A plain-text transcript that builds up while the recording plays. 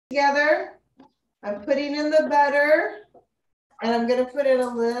together. I'm putting in the butter, and I'm going to put in a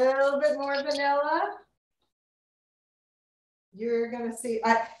little bit more vanilla. You're going to see,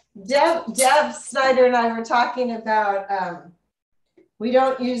 Deb Snyder and I were talking about, we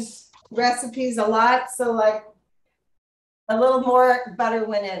don't use recipes a lot, so like a little more butter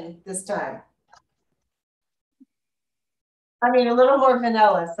went in this time. I mean, a little more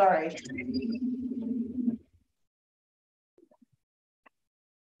vanilla, sorry.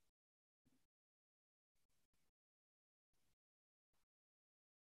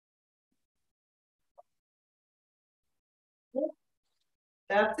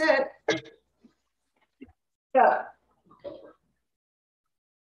 That's it. So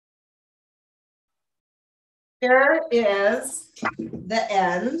here is the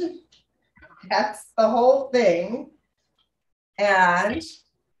end. That's the whole thing. And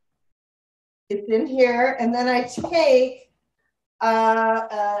it's in here. And then I take, hang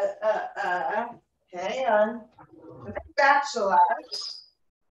on, the spatula.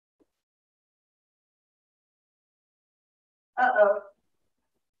 Uh-oh.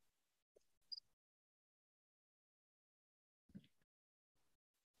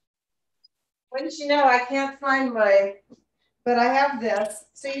 Wouldn't you know, I can't find my, but I have this.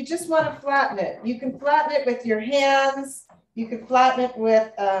 So you just want to flatten it. You can flatten it with your hands. You can flatten it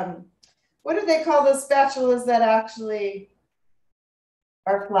with, what do they call those spatulas that actually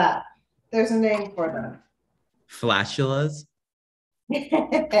are flat? There's a name for them. Flatulas?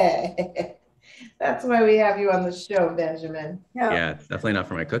 That's why we have you on the show, Benjamin. Yeah, it's definitely not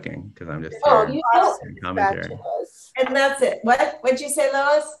for my cooking because I'm just commentary. And that's it. What'd you say,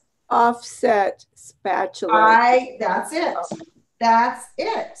 Lois? Offset spatula. That's it. That's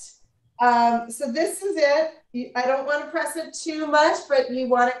it. So this is it. I don't want to press it too much, but you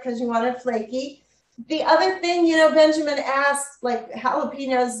want it because you want it flaky. The other thing, you know, Benjamin asked, like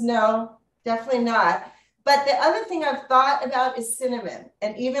jalapenos, no, definitely not. But the other thing I've thought about is cinnamon.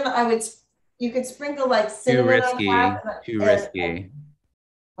 And even you could sprinkle like cinnamon on top. Too risky.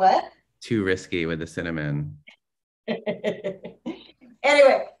 What? Too risky with the cinnamon.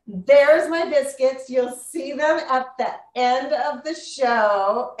 Anyway, there's my biscuits. You'll see them at the end of the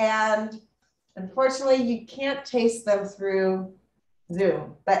show. And unfortunately, you can't taste them through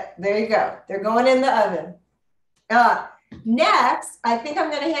Zoom. But there you go. They're going in the oven. Next, I think I'm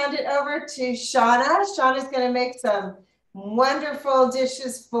going to hand it over to Shana. Shana's going to make some wonderful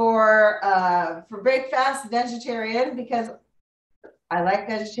dishes for breakfast, vegetarian, because I like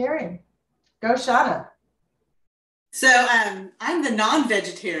vegetarian. Go, Shana. So I'm the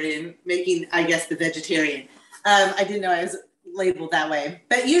non-vegetarian making, I guess, the vegetarian. I didn't know I was labeled that way.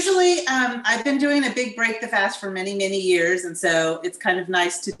 But usually I've been doing a big break the fast for many, many years. And so it's kind of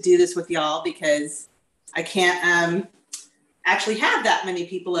nice to do this with y'all because I can't actually have that many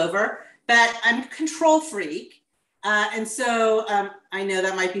people over. But I'm a control freak. And so I know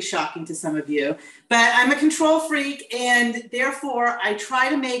that might be shocking to some of you. But I'm a control freak. And therefore, I try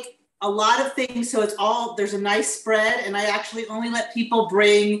to make a lot of things so there's a nice spread, and I actually only let people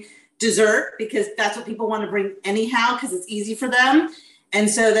bring dessert because that's what people want to bring anyhow because it's easy for them, and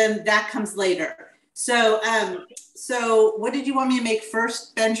so then that comes later. So so what did you want me to make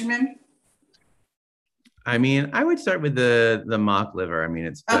first, Benjamin? I mean, I would start with the mock liver. I mean,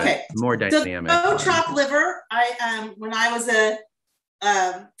 it's okay. More dynamic. So chopped liver. I when I was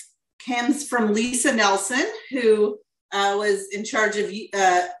comes from Lisa Nelson, who was in charge of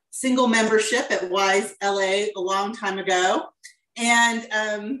single membership at Wise LA a long time ago. And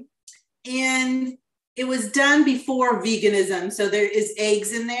it was done before veganism. So there is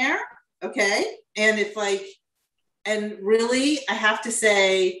eggs in there. Okay. And it's like, and really, I have to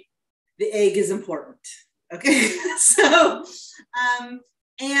say the egg is important. Okay. So,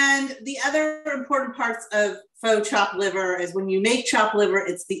 and the other important parts of faux chopped liver is when you make chopped liver,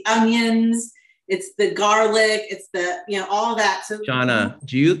 it's the onions, it's the garlic, it's the, all that. So Shana,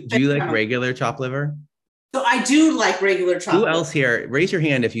 do you like regular chopped liver? So I do like regular chopped liver. Who else here? Raise your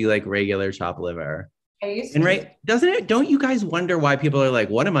hand if you like regular chopped liver. And don't you guys wonder why people are like,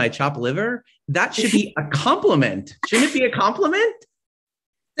 what am I, chopped liver? That should be a compliment. Shouldn't it be a compliment?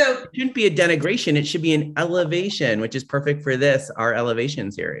 So it shouldn't be a denigration. It should be an elevation, which is perfect for our elevation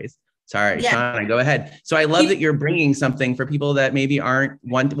series. Sorry, yeah. Shana, go ahead. So I love that you're bringing something for people that maybe aren't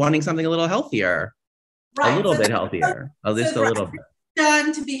wanting something a little healthier, right. A little bit healthier, just a little bit.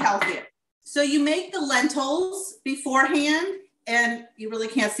 Done to be healthier. So you make the lentils beforehand, and you really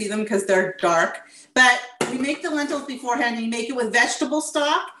can't see them because they're dark. But we make the lentils beforehand, and you make it with vegetable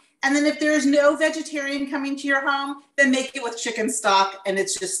stock. And then if there's no vegetarian coming to your home, then make it with chicken stock, and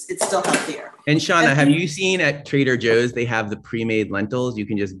it's still healthier. And Shana, have you seen at Trader Joe's, they have the pre-made lentils? You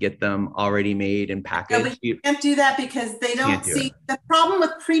can just get them already made and packaged. No, but you can't do that because they don't see the problem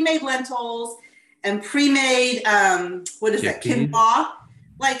with pre-made lentils and pre-made, quinoa,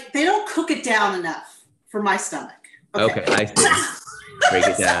 like they don't cook it down enough for my stomach. Okay, I see. Break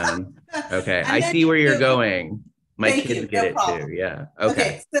it down. Okay, I see where you're going. My kids get it too. Yeah.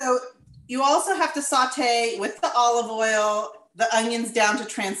 Okay. So you also have to saute with the olive oil, the onions down to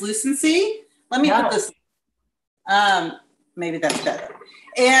translucency. Let me put this. Maybe that's better.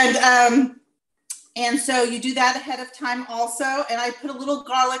 And so you do that ahead of time also. And I put a little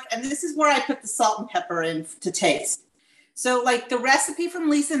garlic, and this is where I put the salt and pepper in to taste. So like the recipe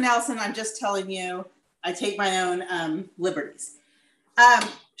from Lisa Nelson, I'm just telling you, I take my own liberties.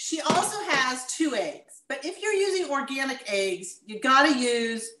 She also has 2 eggs. But if you're using organic eggs, you got to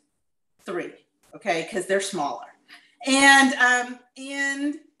use 3, okay? Because they're smaller. And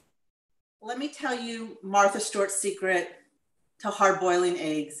let me tell you Martha Stewart's secret to hard boiling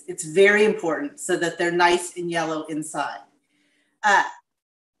eggs. It's very important so that they're nice and yellow inside.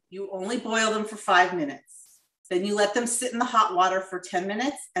 You only boil them for 5 minutes. Then you let them sit in the hot water for 10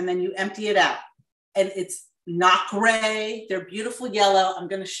 minutes, and then you empty it out. And it's not gray. They're beautiful yellow. I'm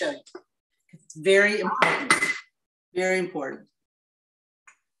going to show you. It's very important. Very important.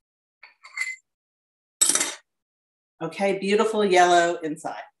 Okay, beautiful yellow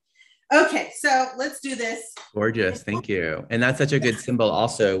inside. Okay, so let's do this. Gorgeous, thank you. And that's such a good symbol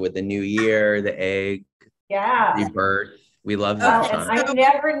also with the new year, the egg, rebirth. We love that. Oh, I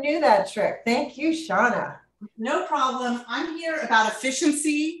never knew that trick. Thank you, Shana. No problem. I'm here about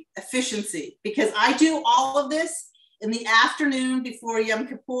efficiency, because I do all of this in the afternoon before Yom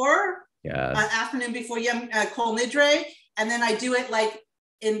Kippur. Afternoon before Kol Nidre, and then I do it like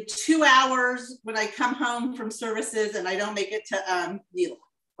in 2 hours when I come home from services, and I don't make it to Needle.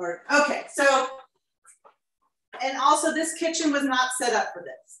 Okay, so, and also this kitchen was not set up for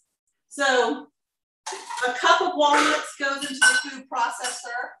this. So a cup of walnuts goes into the food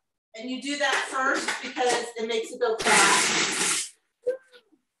processor, and you do that first because it makes it go fast.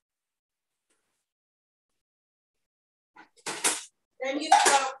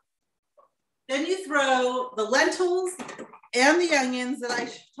 Then you throw the lentils and the onions that I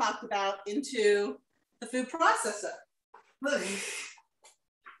talked about into the food processor.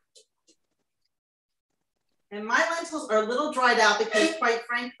 And my lentils are a little dried out because, quite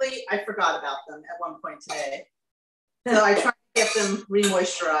frankly, I forgot about them at one point today. So I try to get them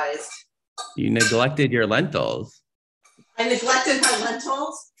re-moisturized. You neglected your lentils. I neglected my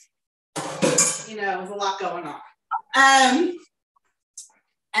lentils. You know, there's a lot going on.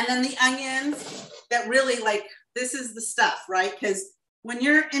 And then the onions that really, like, this is the stuff, right? Because when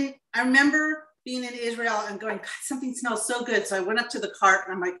you're in, I remember being in Israel and going, God, something smells so good. So I went up to the cart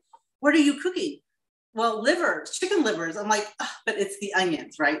and I'm like, what are you cooking? Well, livers, chicken livers. I'm like, oh, but it's the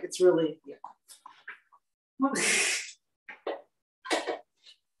onions, right? It's really,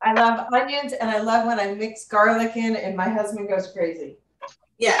 I love onions, and I love when I mix garlic in, and my husband goes crazy.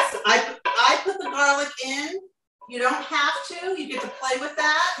 Yes, I put the garlic in. You don't have to. You get to play with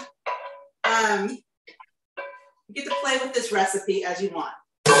that. You get to play with this recipe as you want.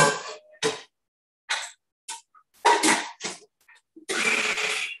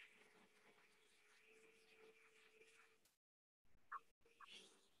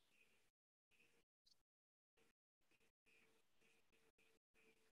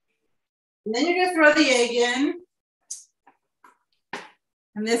 And then you're going to throw the egg in.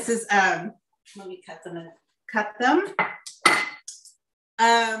 And this is, let me cut them.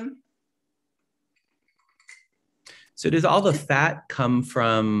 So does all the fat come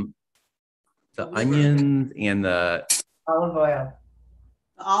from the onions and the olive oil?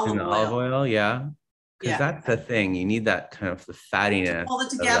 Olive oil, yeah. Because that's the thing. You need that kind of the fattiness. Hold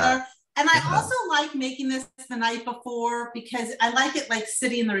it together. And I also like making this the night before because I like it like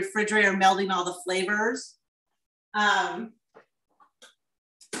sitting in the refrigerator, melding all the flavors. I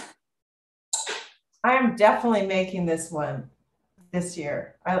am definitely making this one this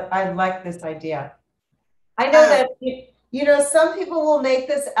year. I like this idea. I know that, you know, some people will make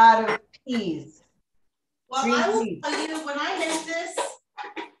this out of peas. Well, I will tell you, when I make this.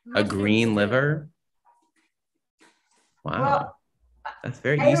 A green liver? Wow. Well, that's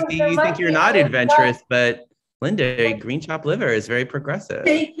very, you think you're not adventurous, but Linda, green chopped liver is very progressive.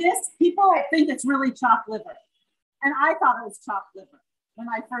 Take this, people think it's really chopped liver. And I thought it was chopped liver when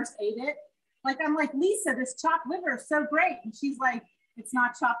I first ate it. Like, I'm like, Lisa, this chopped liver is so great. And she's like, it's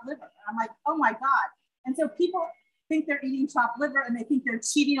not chopped liver. I'm like, oh my God. And so people, think they're eating chopped liver and they think they're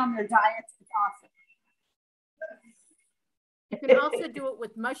cheating on their diets. It's awesome. You can also do it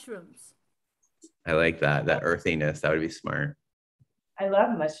with mushrooms. I like that earthiness. That would be smart. I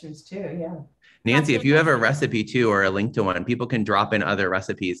love mushrooms too. Yeah. Nancy, if you have a recipe too, or a link to one, people can drop in other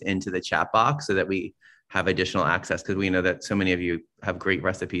recipes into the chat box so that we have additional access, because we know that so many of you have great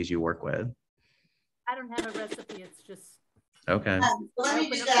recipes you work with. I don't have a recipe. It's just. Okay. Let me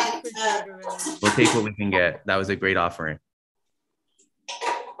do that. We'll take what we can get. That was a great offering.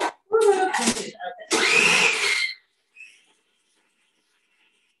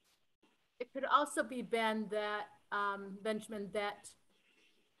 It could also be, Ben, that Benjamin, that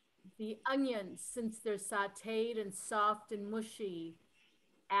the onions, since they're sauteed and soft and mushy,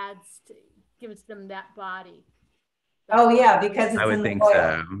 gives them that body. Oh yeah, because it's I would in the think oil.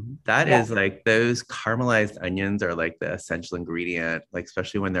 so. That is like, those caramelized onions are like the essential ingredient, like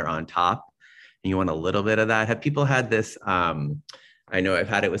especially when they're on top and you want a little bit of that. Have people had this? I know I've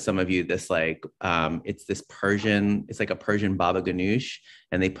had it with some of you, this like, it's this Persian, it's like a Persian baba ganoush,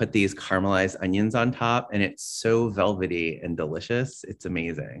 and they put these caramelized onions on top and it's so velvety and delicious. It's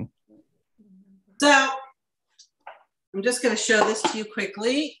amazing. So I'm just going to show this to you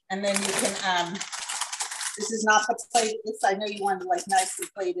quickly, and then you can, this is not the plate. This, I know you wanted like nicely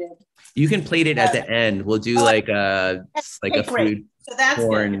plated. You can plate it at the end. We'll do like a food so that's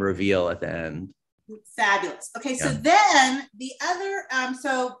porn good. reveal at the end. Fabulous. Okay, so then the other,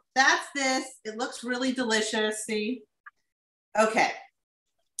 so that's this. It looks really delicious. See? Okay.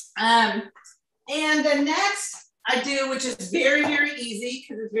 And the next I do, which is very, very easy,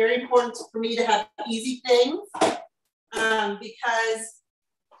 because it's very important for me to have easy things, because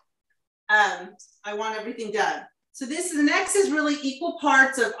I want everything done. So the next is really equal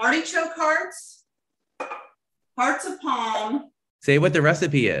parts of artichoke hearts, hearts of palm. Say what the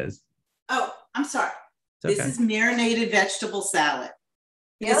recipe is. Oh, I'm sorry. Okay. This is marinated vegetable salad.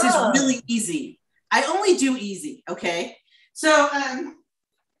 Yeah. This is really easy. I only do easy, okay? So,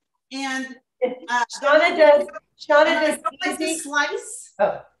 and Shana does like the slice.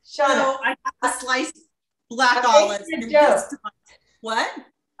 Oh, Shana. So I have the sliced black olives. What?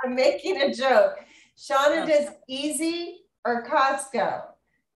 I'm making a joke. Shana does easy or Costco.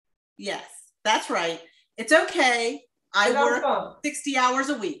 Yes, that's right. It's okay. I work 60 hours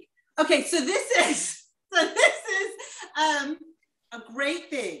a week. Okay, so this is a great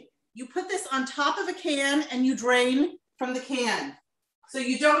thing. You put this on top of a can and you drain from the can. So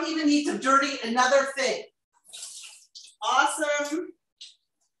you don't even need to dirty another thing. Awesome.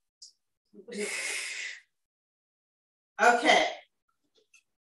 Okay.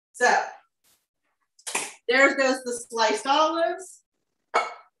 So there goes the sliced olives.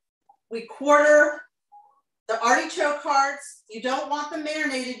 We quarter the artichoke hearts. You don't want them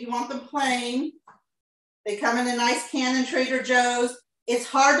marinated, you want them plain. They come in a nice can in Trader Joe's. It's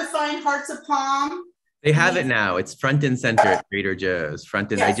hard to find hearts of palm. They have it now. It's front and center at Trader Joe's.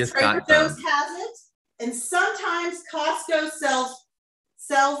 Front and yes, I just Trader got Joe's them. has it, and sometimes Costco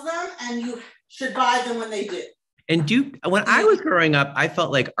sells them, and you should buy them when they do. And when I was growing up, I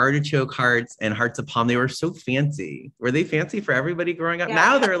felt like artichoke hearts and hearts of palm, they were so fancy. Were they fancy for everybody growing up? Yeah.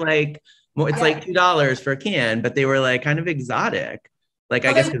 Now they're like, well, it's like $2 for a can, but they were like kind of exotic. Like,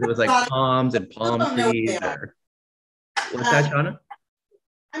 I guess because it was like palms and palm trees. What's that, Shana?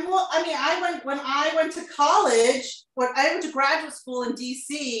 Well, I mean, when I went to college, when I went to graduate school in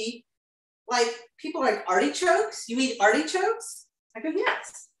DC, like people are like, artichokes? You eat artichokes? I go,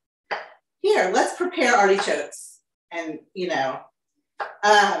 yes. Here, let's prepare artichokes. And, you know,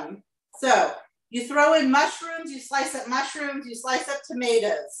 so you throw in mushrooms, you slice up mushrooms, you slice up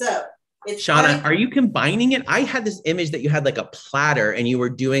tomatoes. So it's Shana, are you combining it? I had this image that you had like a platter and you were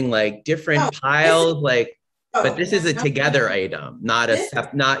doing like different piles, but this is a together item,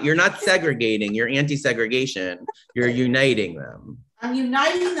 you're not segregating, you're anti-segregation, you're uniting them. I'm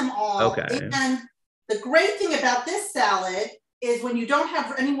uniting them all. Okay. And the great thing about this salad is when you don't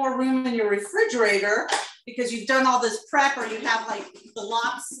have any more room in your refrigerator because you've done all this prep, or you have like the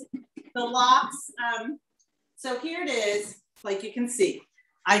lots. So here it is, like you can see.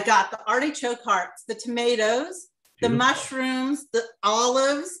 I got the artichoke hearts, the tomatoes, the mushrooms, the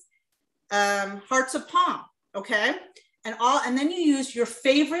olives, hearts of palm, okay? And then you use your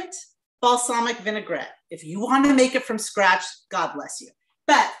favorite balsamic vinaigrette. If you want to make it from scratch, God bless you.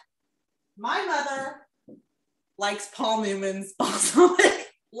 But my mother likes Paul Newman's balsamic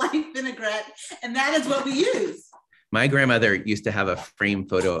light vinaigrette, and that is what we use. My grandmother used to have a framed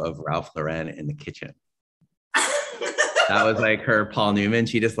photo of Ralph Lauren in the kitchen. That was like her Paul Newman.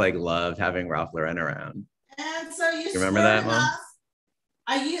 She just like loved having Ralph Lauren around. And so you remember that, Mom?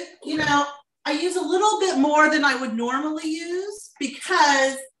 You know, I use a little bit more than I would normally use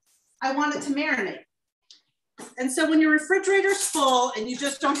because I want it to marinate. And so when your refrigerator's full and you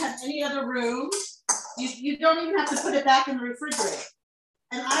just don't have any other room, you don't even have to put it back in the refrigerator.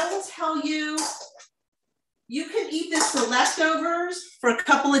 And I will tell you, you can eat this for leftovers for a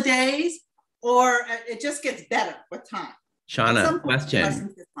couple of days, or it just gets better with time. Shana,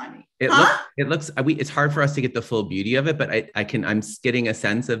 question. It's hard for us to get the full beauty of it, but I'm getting a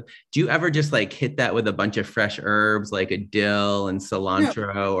sense of, do you ever just like hit that with a bunch of fresh herbs, like a dill and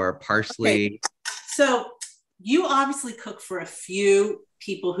cilantro or parsley? Okay. So you obviously cook for a few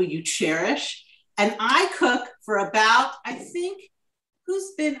people who you cherish. And I cook for about, I think,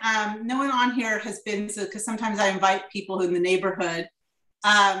 who's been, no one on here has been, because sometimes I invite people in the neighborhood.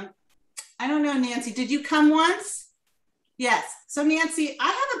 I don't know, Nancy, did you come once? Yes. So Nancy, I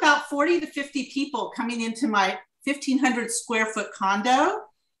have about 40 to 50 people coming into my 1,500 square foot condo.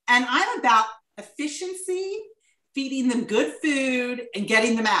 And I'm about efficiency, feeding them good food and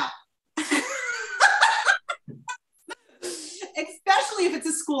getting them out. Especially if it's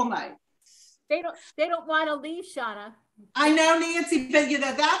a school night. They don't want to leave, Shana. I know, Nancy, but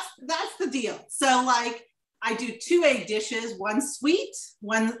that's the deal. So like I do 2 egg dishes, one sweet,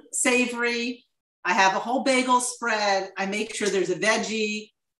 one savory. I have a whole bagel spread. I make sure there's a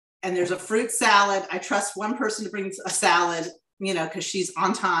veggie and there's a fruit salad. I trust one person to bring a salad, you know, because she's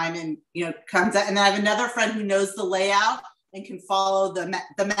on time and, you know, comes out. And then I have another friend who knows the layout and can follow the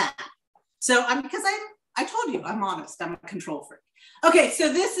map. So because I told you, I'm honest, I'm a control freak. Okay,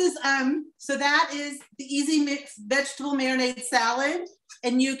 so this is, so that is the easy mixed vegetable marinade salad.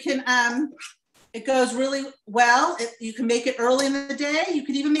 And you can, it goes really well. You can make it early in the day. You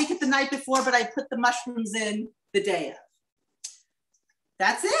could even make it the night before, but I put the mushrooms in the day of.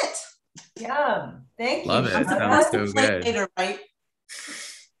 That's it. Yum. Thank you. Love it. Sounds so good. Later, right?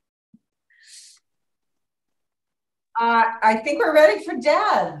 I think we're ready for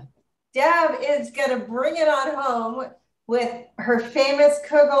Deb. Deb is going to bring it on home with her famous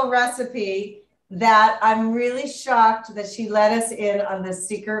kugel recipe that I'm really shocked that she let us in on the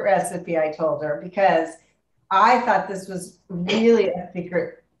secret recipe I told her, because I thought this was really a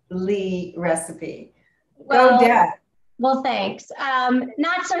secretly recipe. Go, Deb. Well, thanks.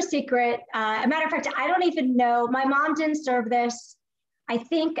 Not so secret. A matter of fact, I don't even know. My mom didn't serve this. I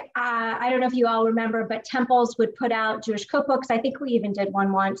think, I don't know if you all remember, but temples would put out Jewish cookbooks. I think we even did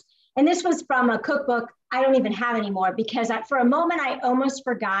one once. And this was from a cookbook I don't even have anymore, because for a moment, I almost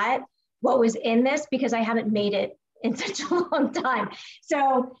forgot what was in this because I haven't made it in such a long time.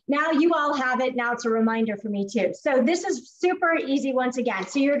 So now you all have it. Now it's a reminder for me too. So this is super easy once again.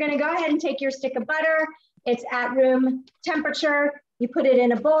 So you're gonna go ahead and take your stick of butter. It's at room temperature. You put it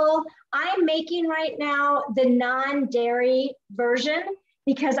in a bowl. I'm making right now the non-dairy version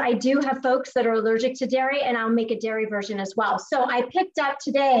because I do have folks that are allergic to dairy, and I'll make a dairy version as well. So I picked up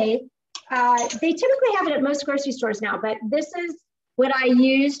today, they typically have it at most grocery stores now, but this is what I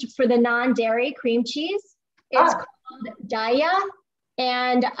used for the non-dairy cream cheese. It's called Daya,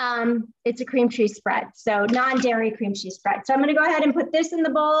 and it's a cream cheese spread. So non-dairy cream cheese spread. So I'm gonna go ahead and put this in the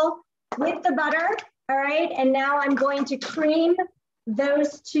bowl with the butter, all right? And now I'm going to cream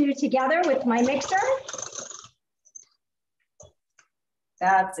those two together with my mixer.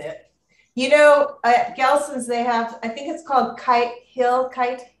 That's it. You know, at Gelson's, they have, I think it's called Kite Hill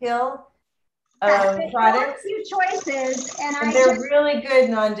products. A few choices, and they're really good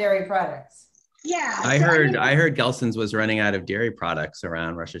non-dairy products. Yeah. I heard Gelson's was running out of dairy products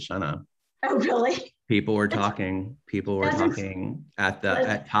around Rosh Hashanah. Oh, really? People were talking at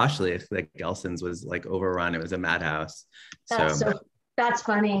Tashlich that Gelson's was like overrun. It was a madhouse. That's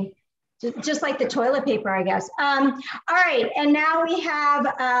funny. Just like the toilet paper, I guess. All right, and now we have,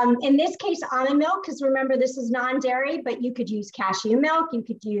 in this case, almond milk, because remember, this is non-dairy, but you could use cashew milk, you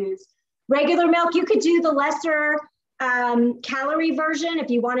could use regular milk, you could do the lesser calorie version if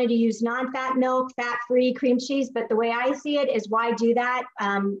you wanted to use non-fat milk, fat-free cream cheese, but the way I see it is, why do that?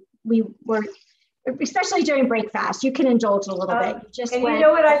 We were, especially during break fast, you can indulge a little bit. You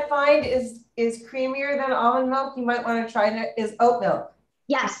know what I find is creamier than almond milk, you might want to try it, is oat milk.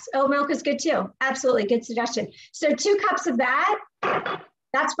 Yes, oat milk is good too. Absolutely, good suggestion. So 2 cups of that.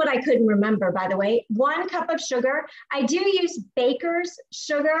 That's what I couldn't remember, by the way. 1 cup of sugar. I do use baker's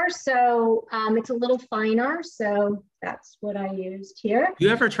sugar, so it's a little finer. So that's what I used here. Do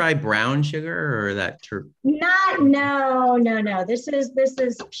you ever try brown sugar or that? No. This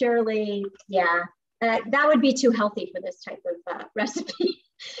is purely, yeah. That would be too healthy for this type of recipe.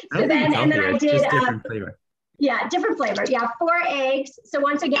 So then I did just different flavor. Yeah, different flavor. Yeah, 4 eggs. So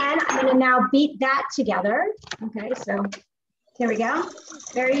once again, I'm going to now beat that together. Okay, so Here we go.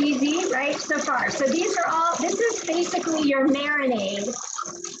 Very easy, right, so far. So these are all, this is basically your marinade.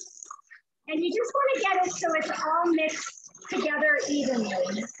 And you just want to get it so it's all mixed together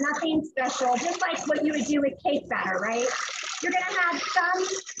evenly. Nothing special, just like what you would do with cake batter, right? You're going to have some,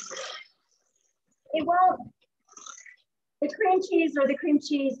 it won't, the cream cheese or the cream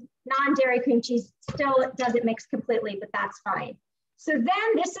cheese, non-dairy cream cheese still doesn't mix completely, but that's fine. So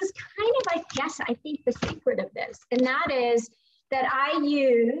then this is kind of, I guess, I think the secret of this, and that is that I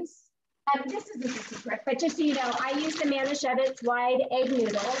use, this isn't the secret, but just so you know, I use the Manischewitz wide egg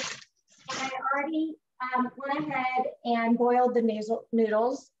noodles, and I already went ahead and boiled the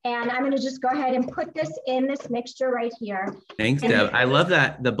noodles, and I'm going to just go ahead and put this in this mixture right here. Thanks, Deb. I love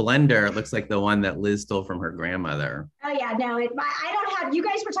that the blender looks like the one that Liz stole from her grandmother. Oh yeah, no, I don't have, you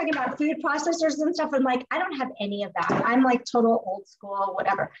guys were talking about food processors and stuff. I'm like, I don't have any of that. I'm like total old school,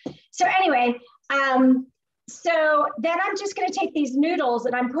 whatever. So anyway, so then I'm just going to take these noodles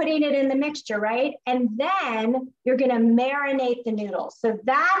and I'm putting it in the mixture, right? And then you're going to marinate the noodles. So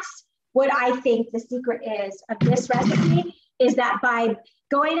that's what I think the secret is of this recipe, is that by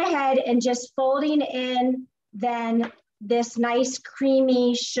going ahead and just folding in then this nice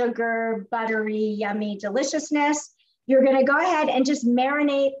creamy, sugar, buttery, yummy deliciousness, you're going to go ahead and just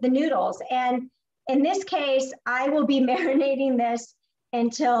marinate the noodles. And in this case, I will be marinating this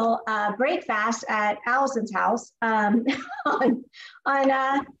until breakfast at Allison's house on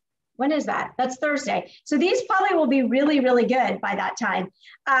when is that? That's Thursday. So these probably will be really, really good by that time.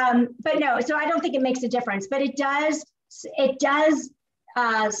 But no, so I don't think it makes a difference, but it does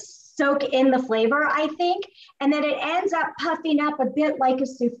soak in the flavor, I think, and then it ends up puffing up a bit like a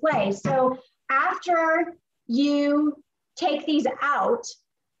souffle. So after you take these out,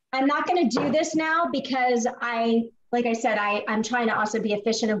 I'm not going to do this now because like I said, I'm trying to also be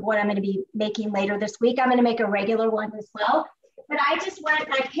efficient of what I'm going to be making later this week. I'm going to make a regular one as well. But I just went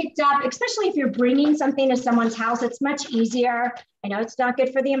and I picked up, especially if you're bringing something to someone's house, it's much easier. I know it's not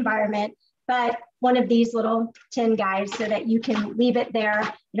good for the environment, but one of these little tin guys so that you can leave it there.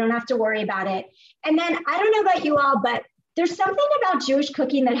 You don't have to worry about it. And then I don't know about you all, but there's something about Jewish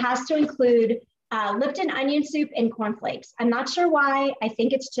cooking that has to include Lipton onion soup and cornflakes. I'm not sure why. I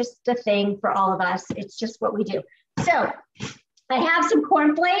think it's just a thing for all of us. It's just what we do. So I have some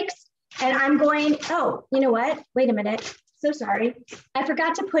cornflakes and I'm going, oh, you know what? Wait a minute. So sorry. I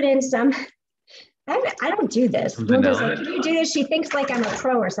forgot to put in some, I don't do this. Linda's like, can you do this? She thinks like I'm a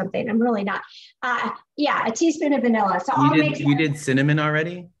pro or something. I'm really not. Yeah, a teaspoon of vanilla. So you did cinnamon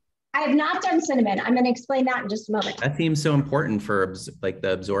already? I have not done cinnamon. I'm going to explain that in just a moment. That seems so important for like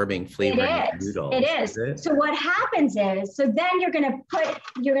the absorbing flavor in noodles. It is. So what happens is, so then you're going to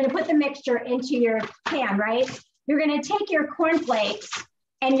put the mixture into your pan, right? You're going to take your cornflakes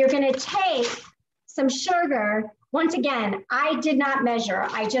and you're going to take some sugar. Once again, I did not measure.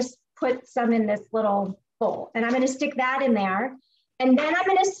 I just put some in this little bowl and I'm going to stick that in there. And then I'm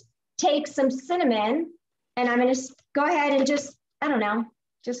going to take some cinnamon and I'm going to go ahead and just, I don't know,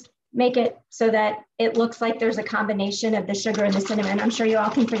 just make it so that it looks like there's a combination of the sugar and the cinnamon. I'm sure you all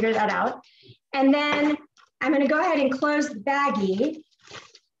can figure that out. And then I'm going to go ahead and close the baggie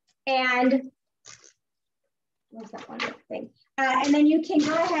and what's that one thing? And then you can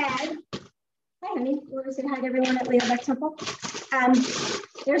go ahead. Hi, honey. You want to say hi to everyone at Leo Beck Temple?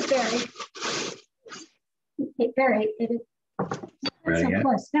 There's Barry. Hey, Barry. It is. That's so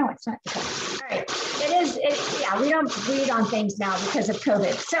close. No, it's not. All right. Yeah, we don't read on things now because of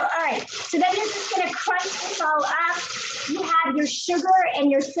COVID. So, all right. So then you're just going to crunch this all up. You have your sugar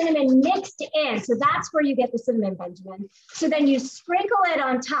and your cinnamon mixed in. So that's where you get the cinnamon, Benjamin. So then you sprinkle it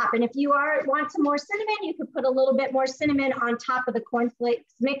on top. And if you want some more cinnamon, you could put a little bit more cinnamon on top of the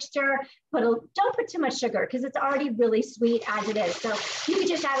cornflakes mixture. Don't put too much sugar because it's already really sweet as it is. So you could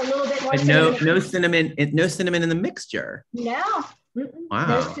just add a little bit more cinnamon. No cinnamon in the mixture. No. Wow.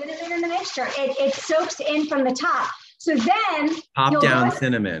 No cinnamon in the mixture. It soaks in from the top. So then top down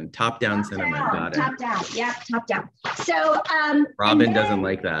cinnamon. Got it. Top down. Yep, top down. So Robin doesn't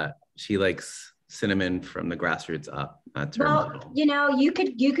like that. She likes cinnamon from the grassroots up. That's her model. You know, you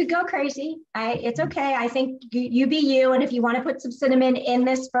could go crazy. It's okay. I think you be you. And if you want to put some cinnamon in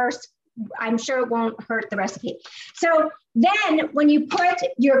this first, I'm sure it won't hurt the recipe. So then when you put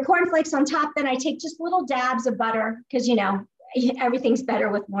your cornflakes on top, then I take just little dabs of butter because, you know, everything's better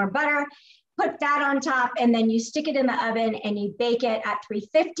with more butter. Put that on top and then you stick it in the oven and you bake it at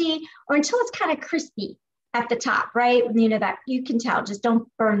 350 or until it's kind of crispy at the top, right? You know, that you can tell, just don't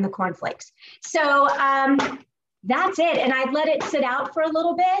burn the cornflakes. So that's it. And I've let it sit out for a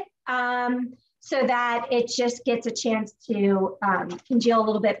little bit. so that it just gets a chance to congeal a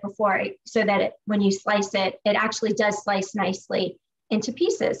little bit before, so that when you slice it, it actually does slice nicely into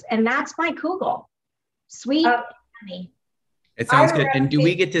pieces. And that's my kugel. Sweet, yummy. It sounds good. And do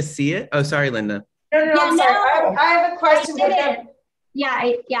we get to see it? Oh, sorry, Linda. No, I'm sorry. I have a question. Then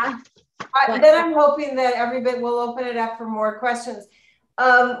I'm hoping that everybody will open it up for more questions.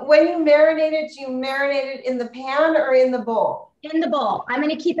 When you marinate it, do you marinate it in the pan or in the bowl? In the bowl. I'm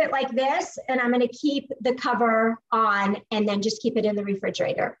going to keep it like this, and I'm going to keep the cover on, and then just keep it in the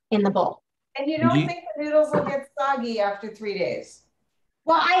refrigerator in the bowl. And you don't think the noodles will get soggy after 3 days?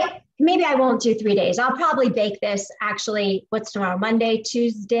 Well, maybe I won't do 3 days. I'll probably bake this actually, what's tomorrow? Monday,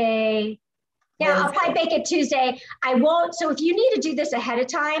 Tuesday. Yeah, I'll probably bake it Tuesday. I won't. So if you need to do this ahead of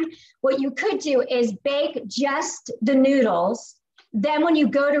time, what you could do is bake just the noodles. Then when you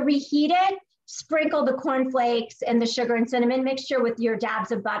go to reheat it, sprinkle the cornflakes and the sugar and cinnamon mixture with your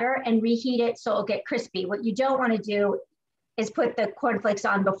dabs of butter and reheat it so it'll get crispy. What you don't want to do is put the cornflakes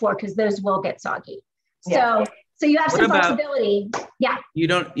on before, because those will get soggy. Yeah. So you have some flexibility. Yeah. You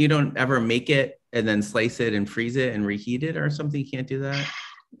don't ever make it and then slice it and freeze it and reheat it or something? You can't do that?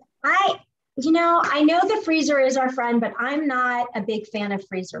 I know the freezer is our friend, but I'm not a big fan of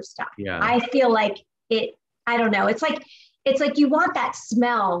freezer stuff. Yeah. I feel like I don't know. It's like you want that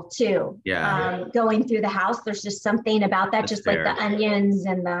smell too. Yeah. Going through the house. There's just something about that, just fair. Like the onions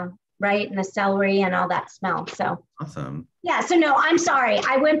and the celery and all that smell. So awesome. Yeah. So no, I'm sorry.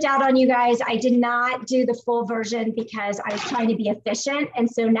 I wimped out on you guys. I did not do the full version because I was trying to be efficient. And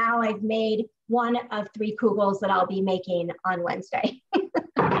so now I've made one of 3 kugels that I'll be making on Wednesday.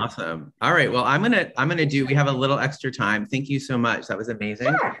 Awesome. All right. Well, I'm gonna do, we have a little extra time. Thank you so much. That was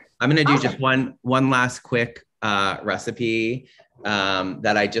amazing. Sure. I'm gonna do just one last quick recipe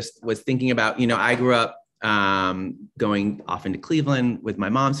that I just was thinking about. I grew up going often to Cleveland with my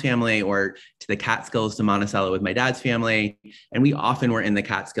mom's family, or to the Catskills to Monticello with my dad's family. And we often were in the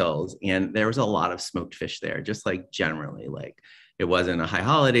Catskills, and there was a lot of smoked fish there, just like generally, like it wasn't a high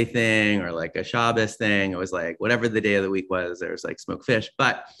holiday thing or like a Shabbos thing. It was like whatever the day of the week was, there was like smoked fish.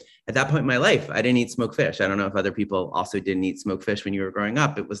 But at that point in my life, I didn't eat smoked fish. I don't know if other people also didn't eat smoked fish when you were growing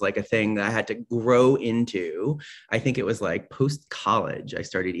up. It was like a thing that I had to grow into. I think it was like post-college, I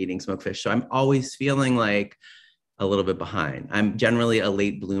started eating smoked fish. So I'm always feeling like a little bit behind. I'm generally a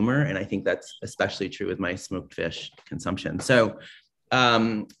late bloomer, and I think that's especially true with my smoked fish consumption. So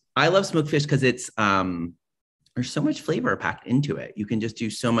I love smoked fish because it's, there's so much flavor packed into it. You can just do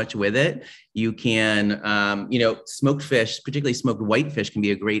so much with it. You can, smoked fish, particularly smoked whitefish, can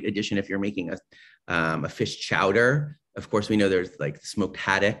be a great addition if you're making a fish chowder. Of course, we know there's like smoked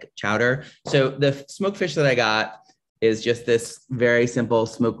haddock chowder. So the smoked fish that I got is just this very simple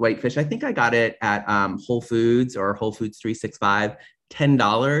smoked whitefish. I think I got it at Whole Foods or Whole Foods 365,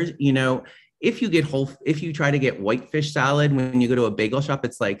 $10. If you try to get whitefish salad when you go to a bagel shop,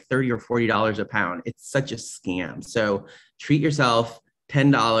 it's like $30 or $40 a pound. It's such a scam. So treat yourself,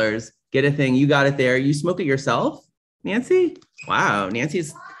 $10, get a thing. You got it there. You smoke it yourself, Nancy? Wow,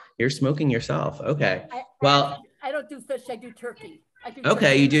 you're smoking yourself. Okay. I don't do fish. I do turkey.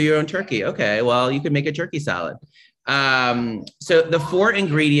 Okay, you do your own turkey. Okay, well, you could make a turkey salad. So the 4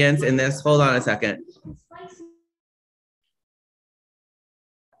 ingredients in this, hold on a second.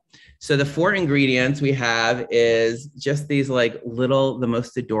 So the 4 ingredients we have is just these like the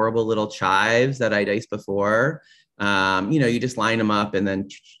most adorable little chives that I diced before. You just line them up, and then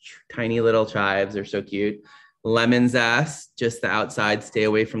tiny little chives are so cute. Lemon zest, just the outside, stay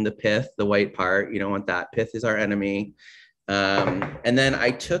away from the pith, the white part. You don't want that. Pith is our enemy. And then I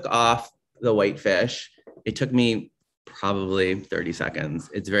took off the whitefish. It took me probably 30 seconds.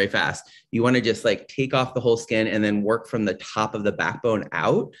 It's very fast. You want to just like take off the whole skin and then work from the top of the backbone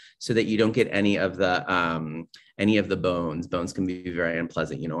out so that you don't get any of the bones. Bones can be very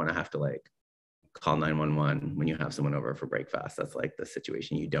unpleasant. You don't want to have to like call 911 when you have someone over for breakfast. That's like the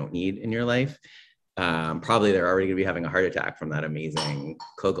situation you don't need in your life. Probably they're already gonna be having a heart attack from that amazing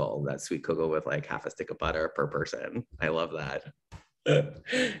kugel, that sweet kugel with like half a stick of butter per person. I love that.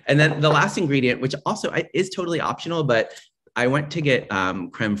 And then the last ingredient, which also is totally optional, but I went to get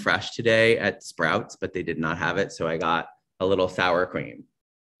creme fraiche today at Sprouts, but they did not have it. So I got a little sour cream.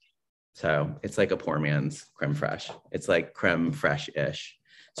 So it's like a poor man's creme fraiche. It's like creme fraiche-ish.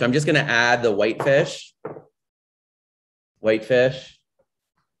 So I'm just gonna add the whitefish,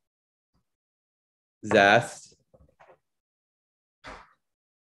 zest,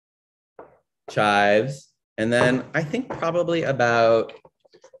 chives, and then I think probably about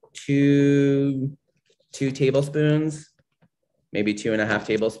two tablespoons, maybe 2.5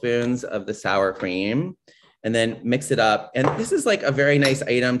 tablespoons of the sour cream. and then mix it up. And this is like a very nice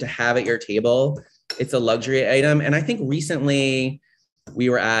item to have at your table. It's a luxury item. And I think recently we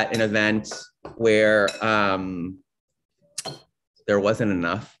were at an event where there wasn't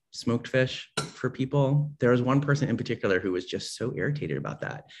enough smoked fish for people. There was one person in particular who was just so irritated about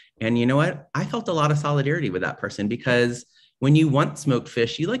that. And you know what? I felt a lot of solidarity with that person, because when you want smoked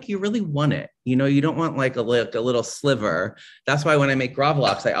fish, you really want it. You know, you don't want like a little sliver. That's why when I make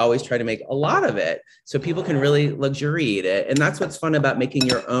gravlax, I always try to make a lot of it so people can really luxuriate it. And that's what's fun about making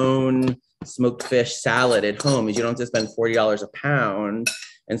your own smoked fish salad at home, is you don't have to spend $40 a pound.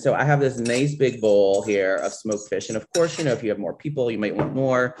 And so I have this nice big bowl here of smoked fish. And of course, you know, if you have more people, you might want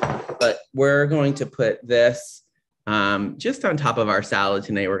more, but we're going to put this just on top of our salad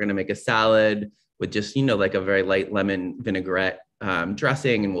tonight. We're going to make a salad with just, you know, like a very light lemon vinaigrette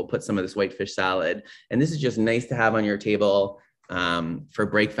dressing, and we'll put some of this whitefish salad. And this is just nice to have on your table for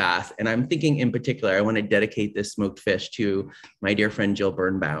breakfast. And I'm thinking in particular, I want to dedicate this smoked fish to my dear friend, Jill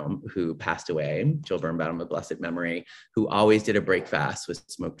Birnbaum, who passed away. Jill Birnbaum of blessed memory, who always did a breakfast with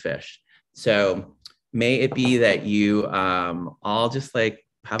smoked fish. So may it be that you all just like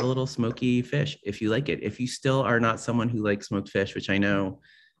have a little smoky fish if you like it. If you still are not someone who likes smoked fish, which I know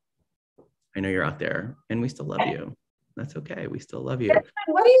you're out there, and we still love you. That's okay. We still love you.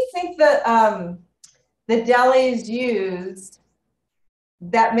 What do you think the delis used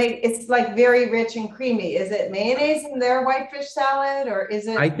that make it's like very rich and creamy? Is it mayonnaise in their whitefish salad, or is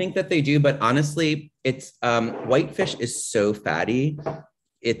it? I think that they do, but honestly, it's whitefish is so fatty.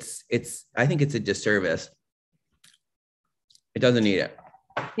 I think it's a disservice. It doesn't need it.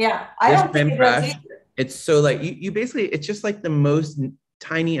 Yeah, I don't think it does either. It's so like you basically, it's just like the most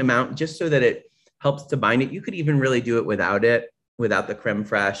tiny amount, just so that it helps to bind it. You could even really do it without the creme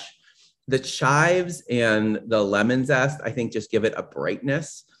fraiche. The chives and the lemon zest, I think, just give it a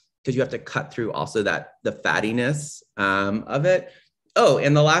brightness, because you have to cut through also the fattiness of it. Oh,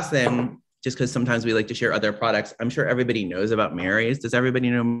 and the last thing, just because sometimes we like to share other products, I'm sure everybody knows about Mary's. Does everybody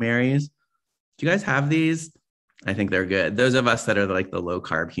know Mary's? Do you guys have these? I think they're good. Those of us that are like the low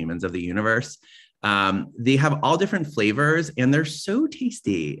carb humans of the universe. They have all different flavors, and they're so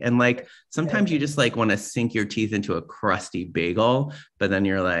tasty. And like, sometimes you just like want to sink your teeth into a crusty bagel, but then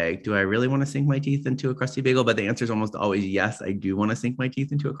you're like, do I really want to sink my teeth into a crusty bagel? But the answer is almost always yes, I do want to sink my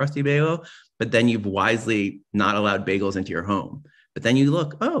teeth into a crusty bagel. But then you've wisely not allowed bagels into your home. But then you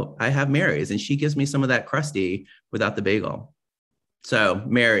look, oh, I have Mary's, and she gives me some of that crusty without the bagel. So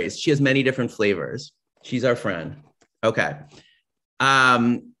Mary's, she has many different flavors. She's our friend. Okay.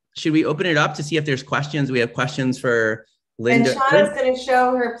 Should we open it up to see if there's questions? We have questions for Linda. And Shana's going to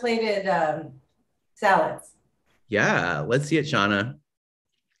show her plated salads. Yeah, let's see it, Shana.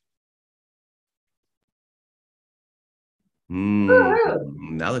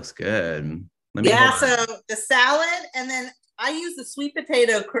 That looks good. So the salad, and then I use the sweet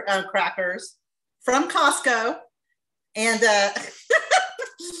potato crackers from Costco, and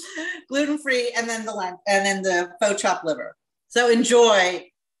gluten-free, and then the faux chop liver. So enjoy.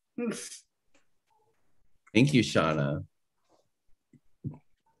 Thank you, Shana.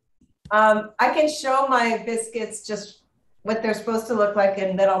 I can show my biscuits just what they're supposed to look like,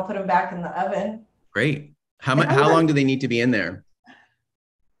 and then I'll put them back in the oven. Great. How long do they need to be in there?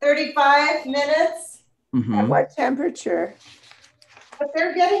 35 minutes. Mm-hmm. At what temperature? But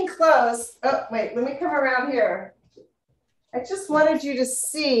they're getting close. Oh, wait, let me come around here. I just wanted you to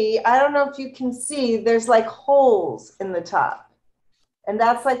see, I don't know if you can see, there's like holes in the top. And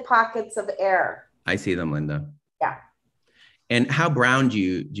that's like pockets of air. I see them, Linda. Yeah. And how brown do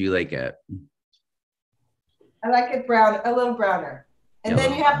you like it? I like it brown, a little browner. And Yellow.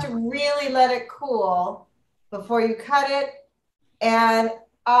 then you have to really let it cool before you cut it. And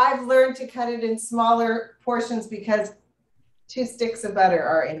I've learned to cut it in smaller portions because 2 sticks of butter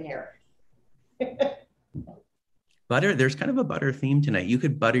are in here. Butter, there's kind of a butter theme tonight. You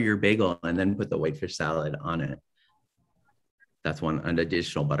could butter your bagel and then put the whitefish salad on it. That's an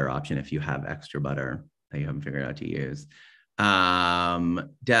additional butter option if you have extra butter that you haven't figured out to use.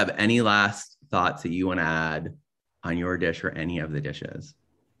 Deb, any last thoughts that you want to add on your dish or any of the dishes?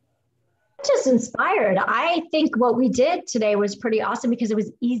 Just inspired. I think what we did today was pretty awesome because it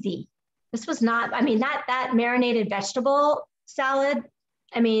was easy. This was not, I mean, that marinated vegetable salad,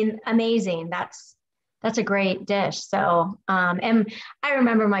 I mean, amazing. That's a great dish. So, and I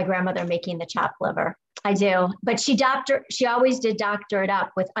remember my grandmother making the chopped liver. I do, but she always did doctor it up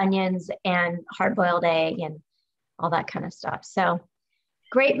with onions and hard-boiled egg and all that kind of stuff. So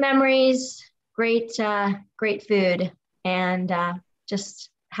great memories, great food, and just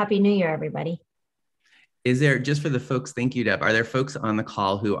Happy New Year, everybody. Is there, just for the folks, thank you, Deb, are there folks on the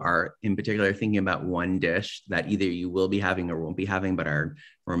call who are in particular thinking about one dish that either you will be having or won't be having, but are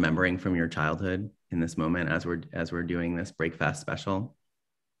remembering from your childhood in this moment as we're doing this breakfast special?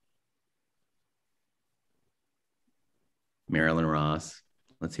 Marilyn Ross,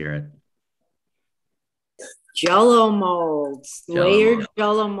 let's hear it. Jello molds, layered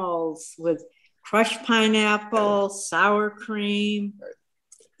Jello molds with crushed pineapple, sour cream.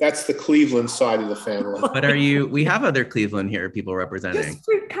 That's the Cleveland side of the family. But we have other Cleveland here, people representing. Just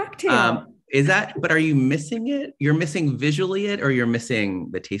fruit cocktail. But are you missing it? You're missing visually it, or you're missing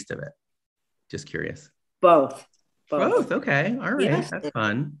the taste of it? Just curious. Both. Okay. All right. Yeah. That's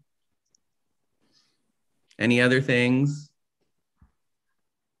fun. Any other things?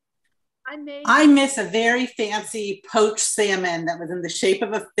 I miss a very fancy poached salmon that was in the shape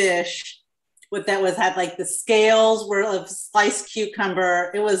of a fish. Had like the scales were of sliced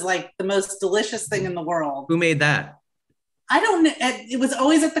cucumber. It was like the most delicious thing in the world. Who made that? I don't know. It was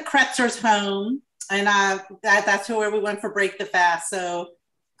always at the Kretzer's home, and that's where we went for Break the Fast. So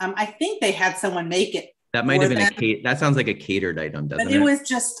I think they had someone make it. That might have been that sounds like a catered item, doesn't it? But it was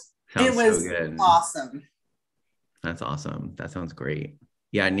just, it was awesome. That's awesome. That sounds great.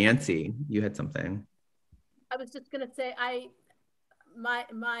 Yeah, Nancy, you had something. I was just gonna say,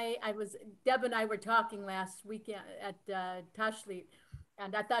 Deb and I were talking last weekend at Tashli,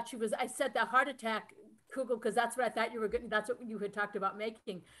 and I thought I said the heart attack kugel because that's what I thought you were getting. That's what you had talked about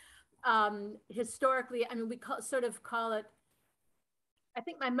making. Historically, I mean, we sort of call it, I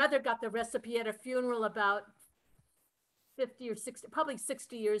think my mother got the recipe at a funeral about 50 or 60, probably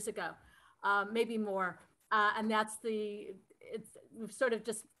 60 years ago, maybe more. And we've sort of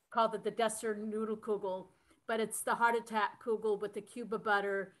just called it the Dessert Noodle Kugel. But it's the heart attack kugel with a cube of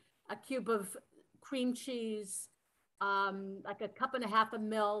butter, a cube of cream cheese, like a cup and a half of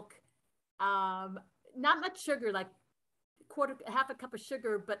milk, not much sugar, like half a cup of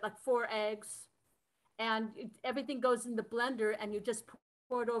sugar, but like 4 eggs. And everything goes in the blender, and you just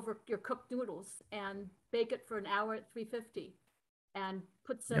pour it over your cooked noodles and bake it for an hour at 350 and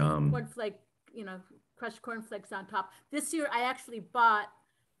put some cornflake, crushed cornflakes on top. This year I actually bought,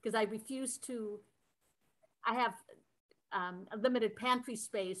 because I refused to, I have a limited pantry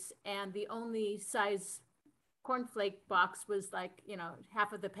space, and the only size cornflake box was like,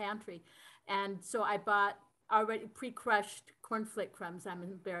 half of the pantry. And so I bought already pre-crushed cornflake crumbs, I'm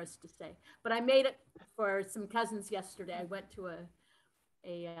embarrassed to say. But I made it for some cousins yesterday. I went to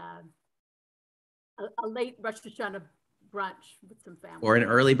a late Rosh Hashanah brunch with some family. Or an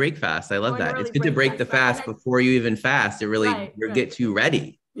early breakfast. I love that. It's good to break the fast before you even fast. It really gets you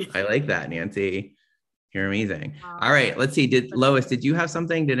ready. I like that, Nancy. You're amazing. All right, let's see. Lois, did you have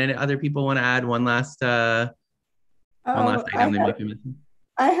something? Did any other people want to add one last item they might be missing?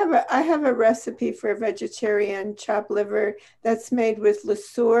 I have a recipe for a vegetarian chopped liver that's made with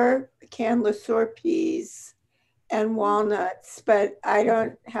canned LeSueur peas and walnuts, but I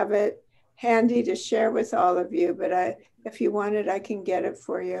don't have it handy to share with all of you, but if you want it, I can get it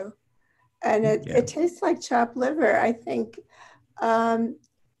for you. And it tastes like chopped liver. I think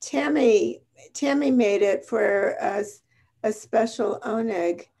Tammy made it for a special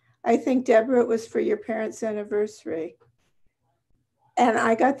oneg. I think, Deborah, it was for your parents' anniversary. And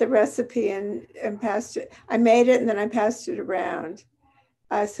I got the recipe and passed it. I made it and then I passed it around.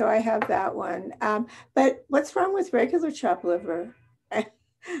 So I have that one. But what's wrong with regular chopped liver? I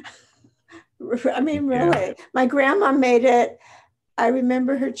mean, really, my grandma made it. I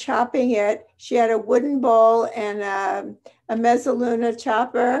remember her chopping it. She had a wooden bowl and a mezzaluna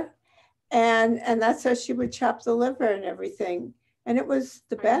chopper. And that's how she would chop the liver and everything. And it was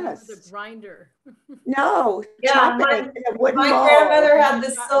the best. The grinder. No. Yeah, my grandmother had the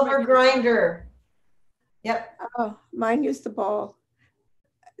silver grinder. Yep. Oh, mine used the bowl.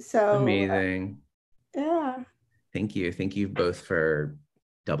 So amazing. Yeah. Thank you. Thank you both for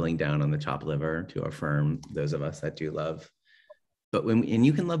doubling down on the chopped liver to affirm those of us that do love. And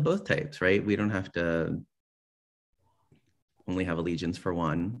you can love both types, right? We don't have to only have allegiance for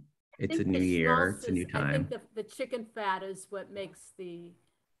one. It's a new year. It's a new time. I think the chicken fat is what makes the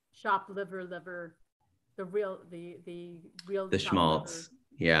chopped liver the real schmaltz.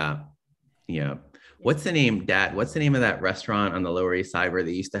 Yeah. What's the name, Dad? What's the name of that restaurant on the Lower East Side where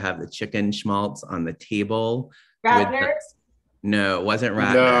they used to have the chicken schmaltz on the table? Ratner's? No, it wasn't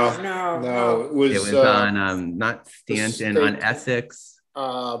Ratner's. No. It was on not Stanton, on Essex,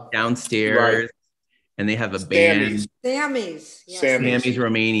 downstairs. Right. And they have a band. Sammy's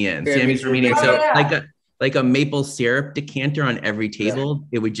Romanian. Sammy's Romanian. So like a maple syrup decanter on every table,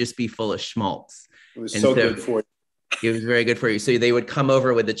 it would just be full of schmaltz. It was so good for you. It was very good for you. So they would come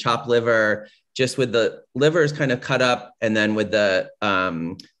over with the chopped liver just with the livers kind of cut up and then with the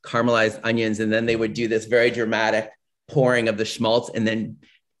caramelized onions. And then they would do this very dramatic pouring of the schmaltz and then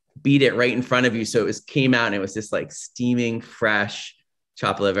beat it right in front of you. So came out and it was just like steaming, fresh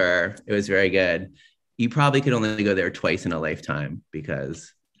chopped liver. It was very good. You probably could only go there twice in a lifetime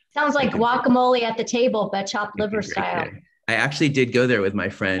because. Sounds like guacamole at the table, but chopped liver style. I actually did go there with my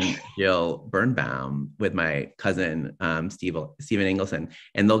friend Jill Birnbaum, with my cousin Stephen Ingleson,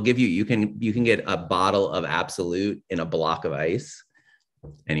 and they'll give you can get a bottle of Absolute in a block of ice.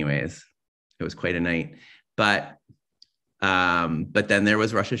 Anyways, it was quite a night, but then there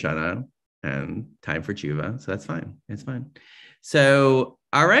was Rosh Hashanah and time for tshuva, so that's fine. It's fine. So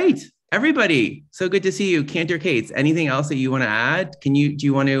all right, everybody, so good to see you. Cantor Kates, anything else that you want to add? Do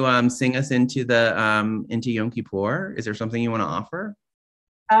you want to sing us into into Yom Kippur? Is there something you want to offer?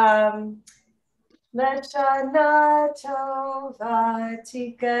 Lashana tova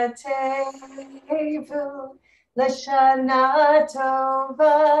tikatevu, Lashana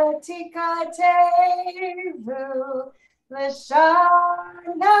tova tikatevu,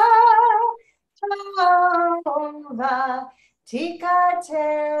 Lashana tova Tikate.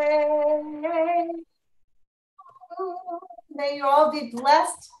 May you all be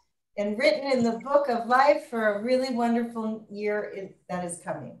blessed and written in the book of life for a really wonderful year that is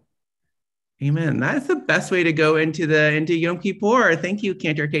coming. Amen. That's the best way to go into Yom Kippur. Thank you,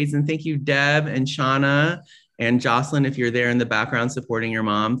 Cantor Kates, and thank you, Deb and Shana and Jocelyn, if you're there in the background supporting your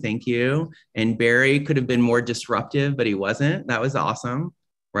mom. Thank you. And Barry could have been more disruptive, but he wasn't. That was awesome,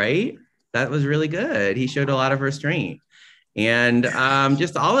 right? That was really good. He showed a lot of restraint. And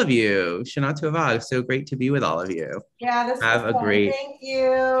just all of you, Shana Tova, so great to be with all of you. Yeah, this have was a fun. great, Thank you.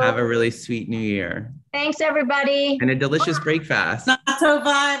 Have a really sweet new year. Thanks, everybody. And a delicious breakfast. Shana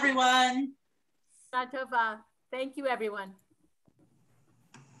Tova, everyone. Shana Tova. Thank you, everyone.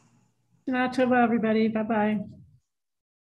 Shana Tova, everybody. Bye-bye.